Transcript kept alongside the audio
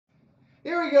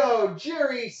Here we go.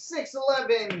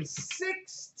 Jerry611's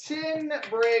 610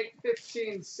 break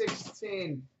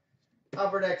 1516.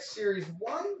 Upper Deck Series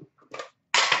 1.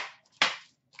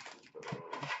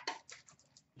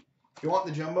 You want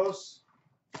the jumbos?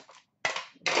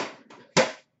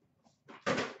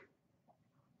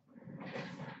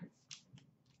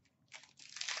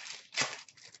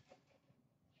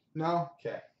 No?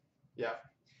 Okay. Yeah.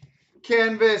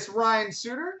 Canvas Ryan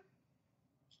Suter.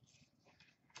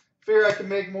 Figure I can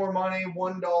make more money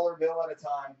 $1 bill at a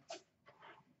time.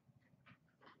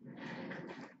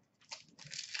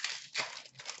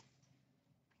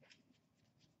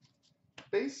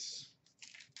 Base.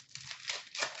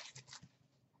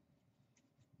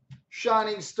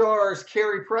 Shining Stars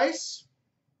Carey Price.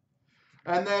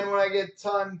 And then when I get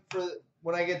tired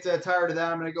of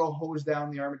that, I'm gonna go hose down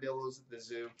the armadillos at the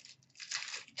zoo.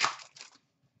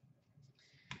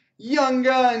 Young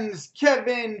Guns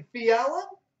Kevin Fiala.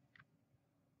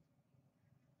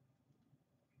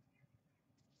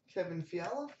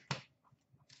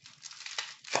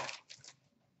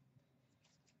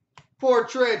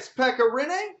 Portraits Pekka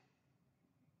Rinne.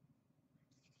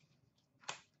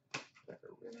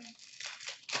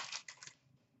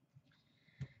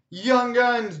 Young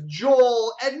Guns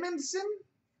Joel Edmondson.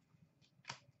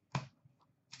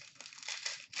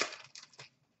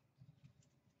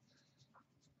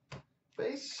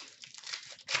 Base.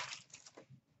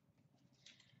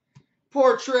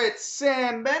 Portraits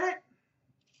Sam Bennett.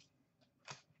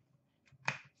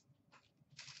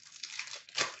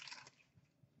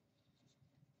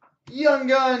 Young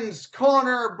Guns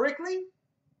Connor Brickley.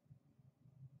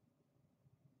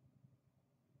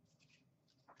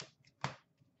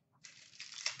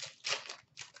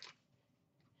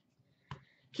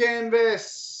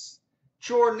 Canvas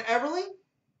Jordan Everly.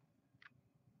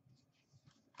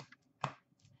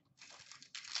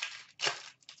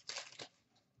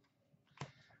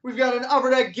 We've got an Upper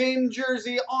Deck game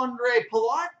jersey, Andre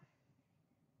Palat.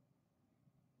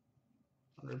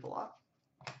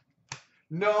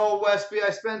 No, Westby,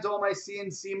 I spent all my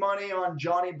CNC money on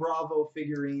Johnny Bravo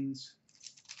figurines.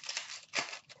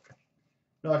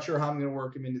 Not sure how I'm going to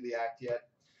work him into the act yet.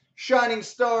 Shining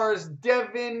Stars,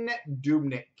 Devin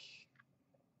Dubnyk.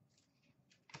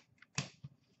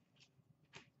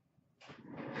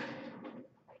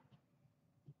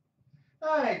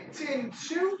 All right, tin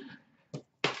 2.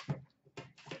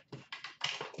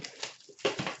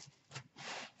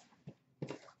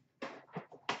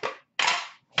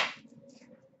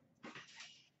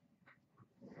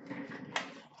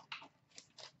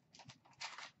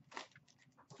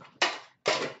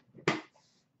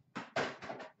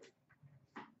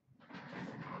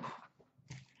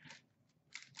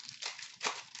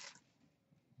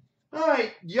 All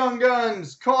right, Young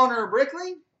Guns, Connor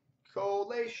Brickley,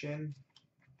 collation.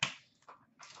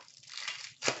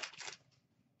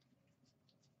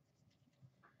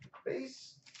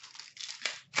 Base.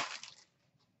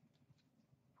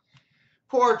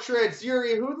 Portraits,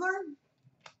 Yuri Hoodler.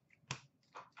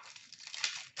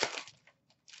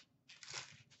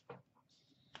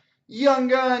 Young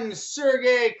Guns,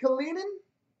 Sergey Kalinin.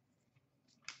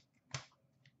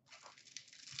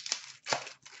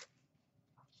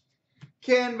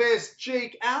 Canvas,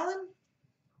 Jake Allen.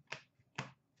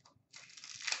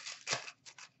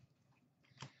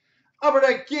 Upper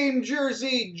Deck game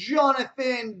jersey,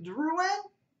 Jonathan Drouin.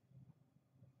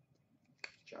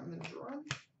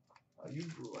 Oh, you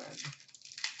Drouin.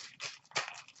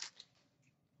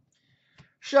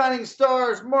 Shining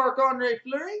Stars, Marc-Andre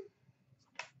Fleury.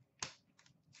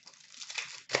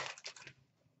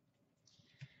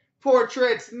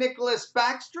 Portraits, Nicholas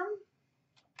Backstrom.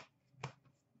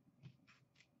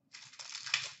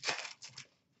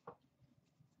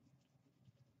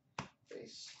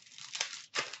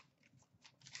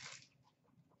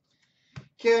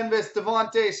 Canvas,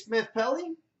 Devontae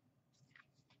Smith-Pelly.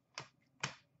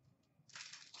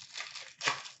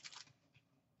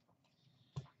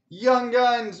 Young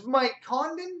Guns, Mike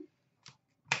Condon.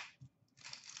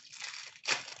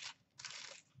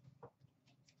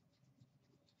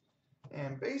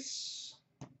 And base.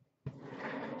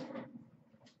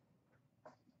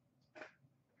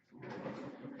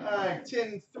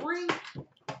 Tin 3.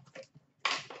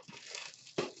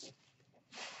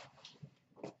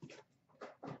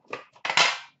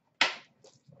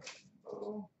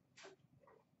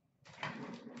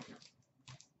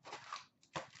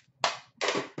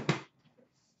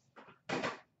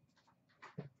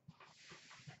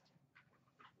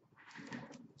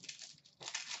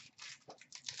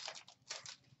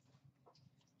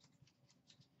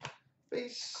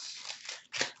 Base.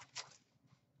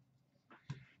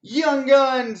 Young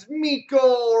Guns,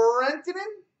 Mikko Rantanen.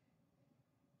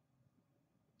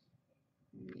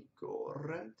 Mikko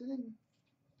Rantanen.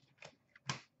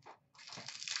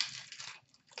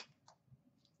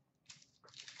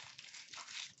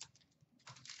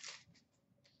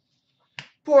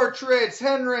 Portraits,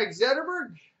 Henrik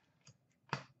Zetterberg.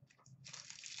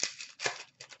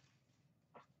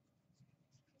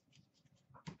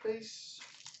 Base.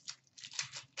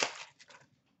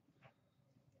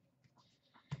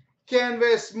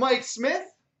 Canvas, Mike Smith.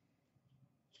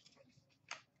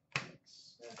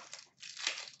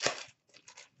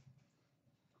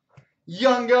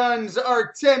 Young Guns,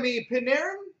 Artemi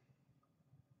Panarin.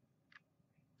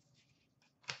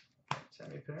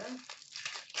 Artemi Panarin.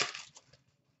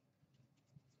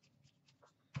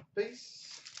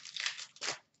 Base.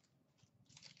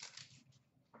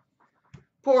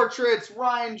 Portraits,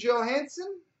 Ryan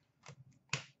Johansson.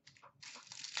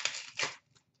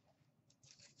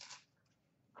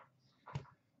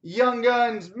 Young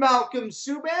Guns, Malcolm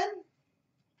Subban.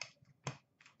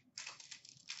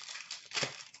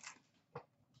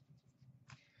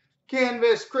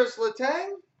 Canvas, Chris Letang.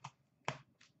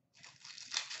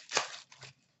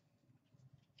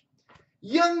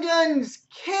 Young Guns,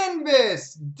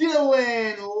 Canvas,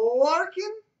 Dylan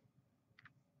Larkin.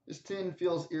 This tin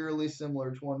feels eerily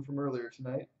similar to one from earlier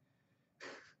tonight.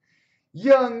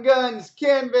 Young Guns,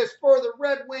 Canvas for the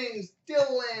Red Wings,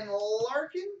 Dylan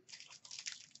Larkin.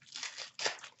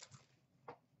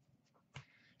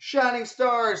 Shining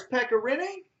Stars, Pekka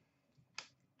Rinne.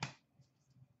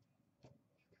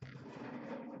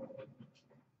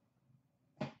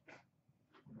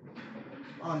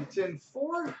 On tin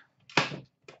 4.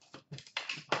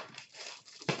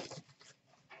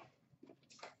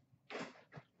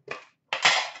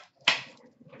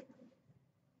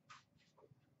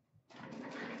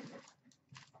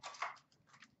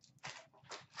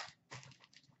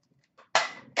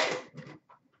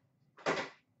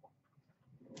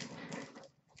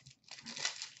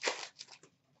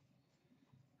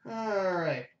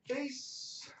 Alright,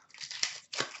 base.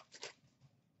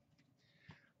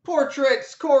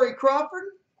 Portraits, Corey Crawford.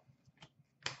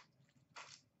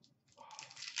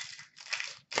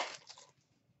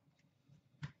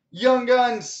 Young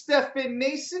Guns, Stefan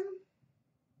Nason.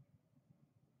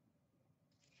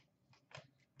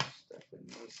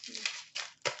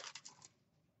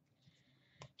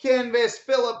 Canvas,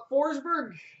 Philip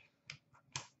Forsberg.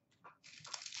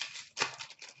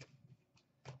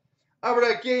 Upper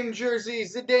Deck Game Jersey,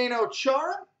 Zdeno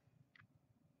Chara.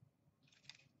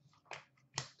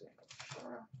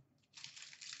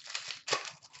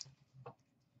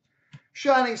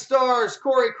 Shining Stars,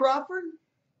 Corey Crawford.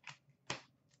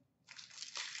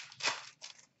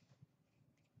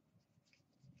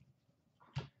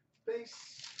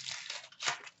 Base.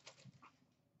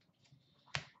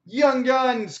 Young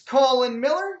Guns, Colin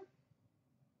Miller.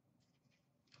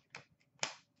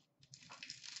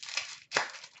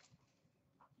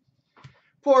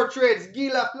 Portraits, Guy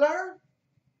Lafleur.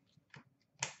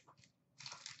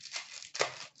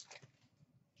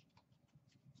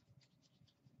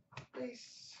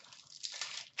 Base.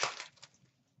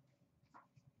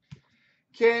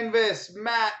 Canvas,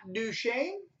 Matt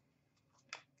Duchene.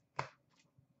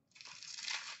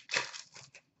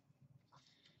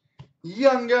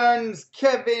 Young Guns,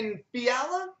 Kevin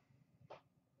Fiala.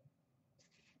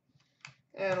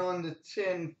 And on to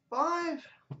tin 5.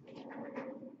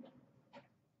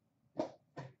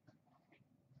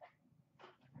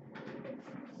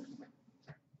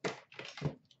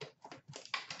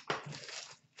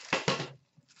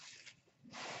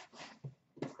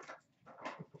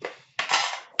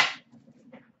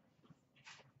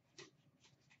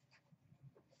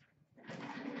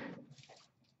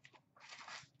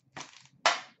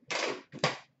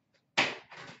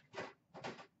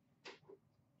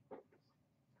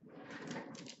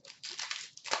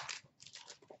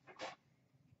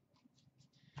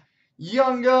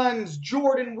 Young Guns,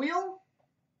 Jordan Wheel.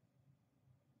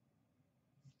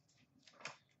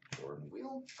 Jordan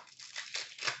Wheel.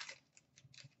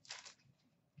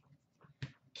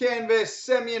 Canvas,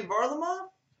 Semyon Varlamov.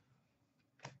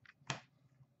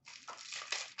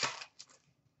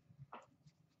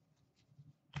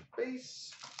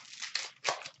 Base.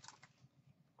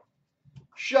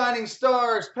 Shining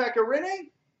Stars, Pekka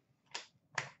Rinne.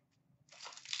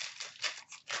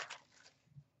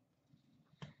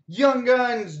 Young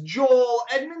Guns, Joel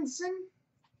Edmondson.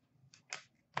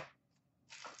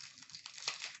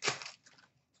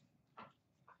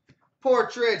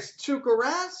 Portraits, Tuukka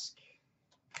Rask.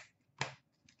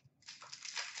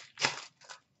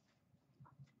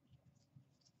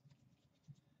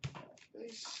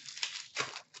 Base.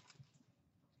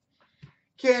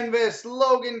 Canvas,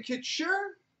 Logan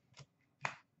Couture.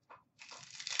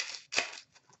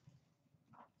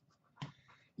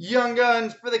 Young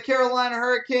Guns for the Carolina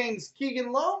Hurricanes,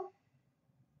 Keegan Lowe.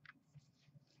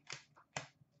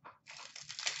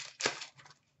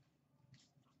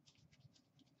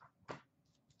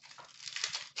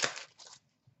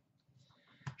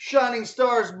 Shining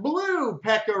Stars Blue,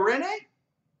 Pecorine.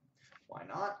 Why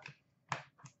not?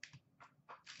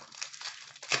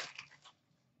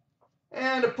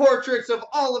 And portraits of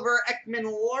Oliver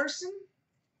Ekman-Larsson.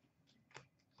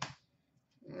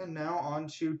 And now on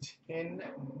to tin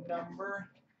number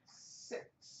 6.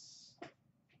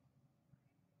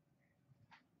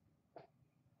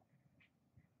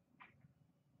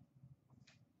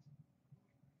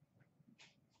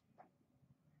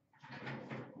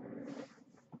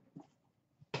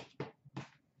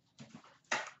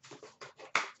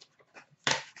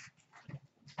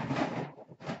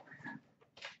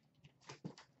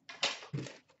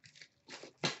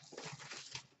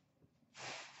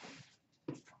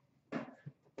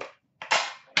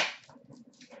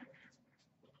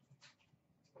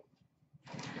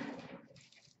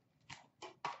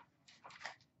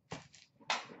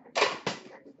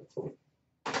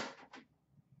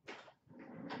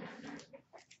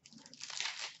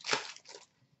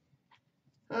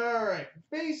 All right,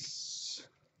 base.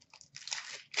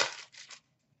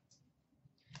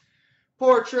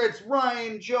 Portraits,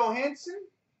 Ryan Johansson.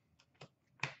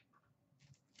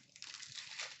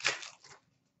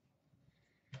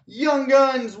 Young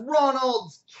Guns,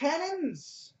 Ronald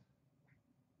Cannons.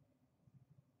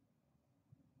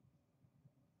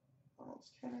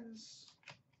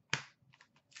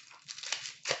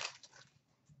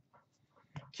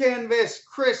 Canvas,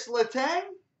 Chris Letang.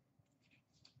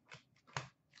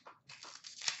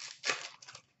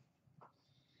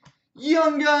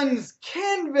 Young Guns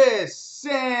Canvas,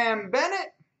 Sam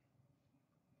Bennett.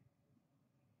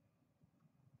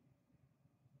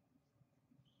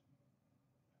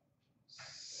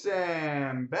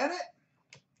 Sam Bennett.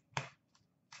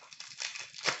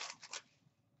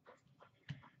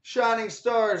 Shining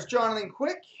Stars, Jonathan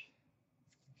Quick.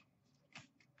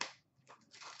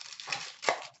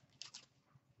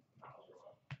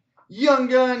 Young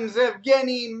Guns,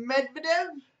 Evgeny Medvedev.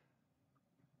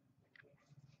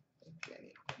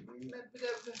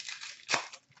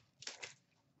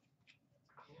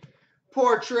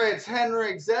 Portraits,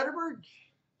 Henrik Zetterberg.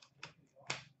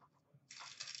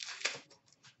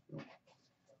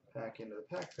 Back into the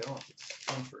pack fill. It's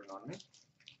sponsoring on me.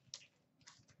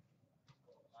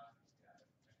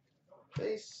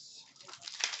 Base.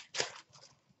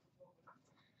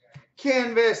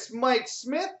 Canvas, Mike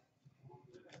Smith.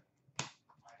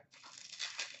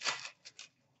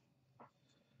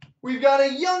 We've got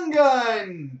a Young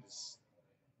Guns,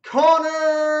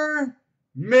 Connor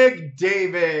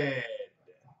McDavid.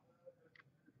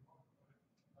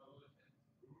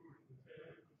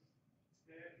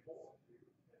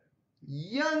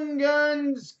 Young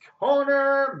Guns,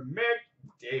 Connor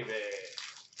McDavid.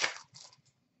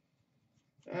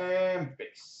 And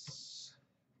base.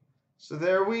 So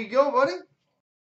there we go, buddy.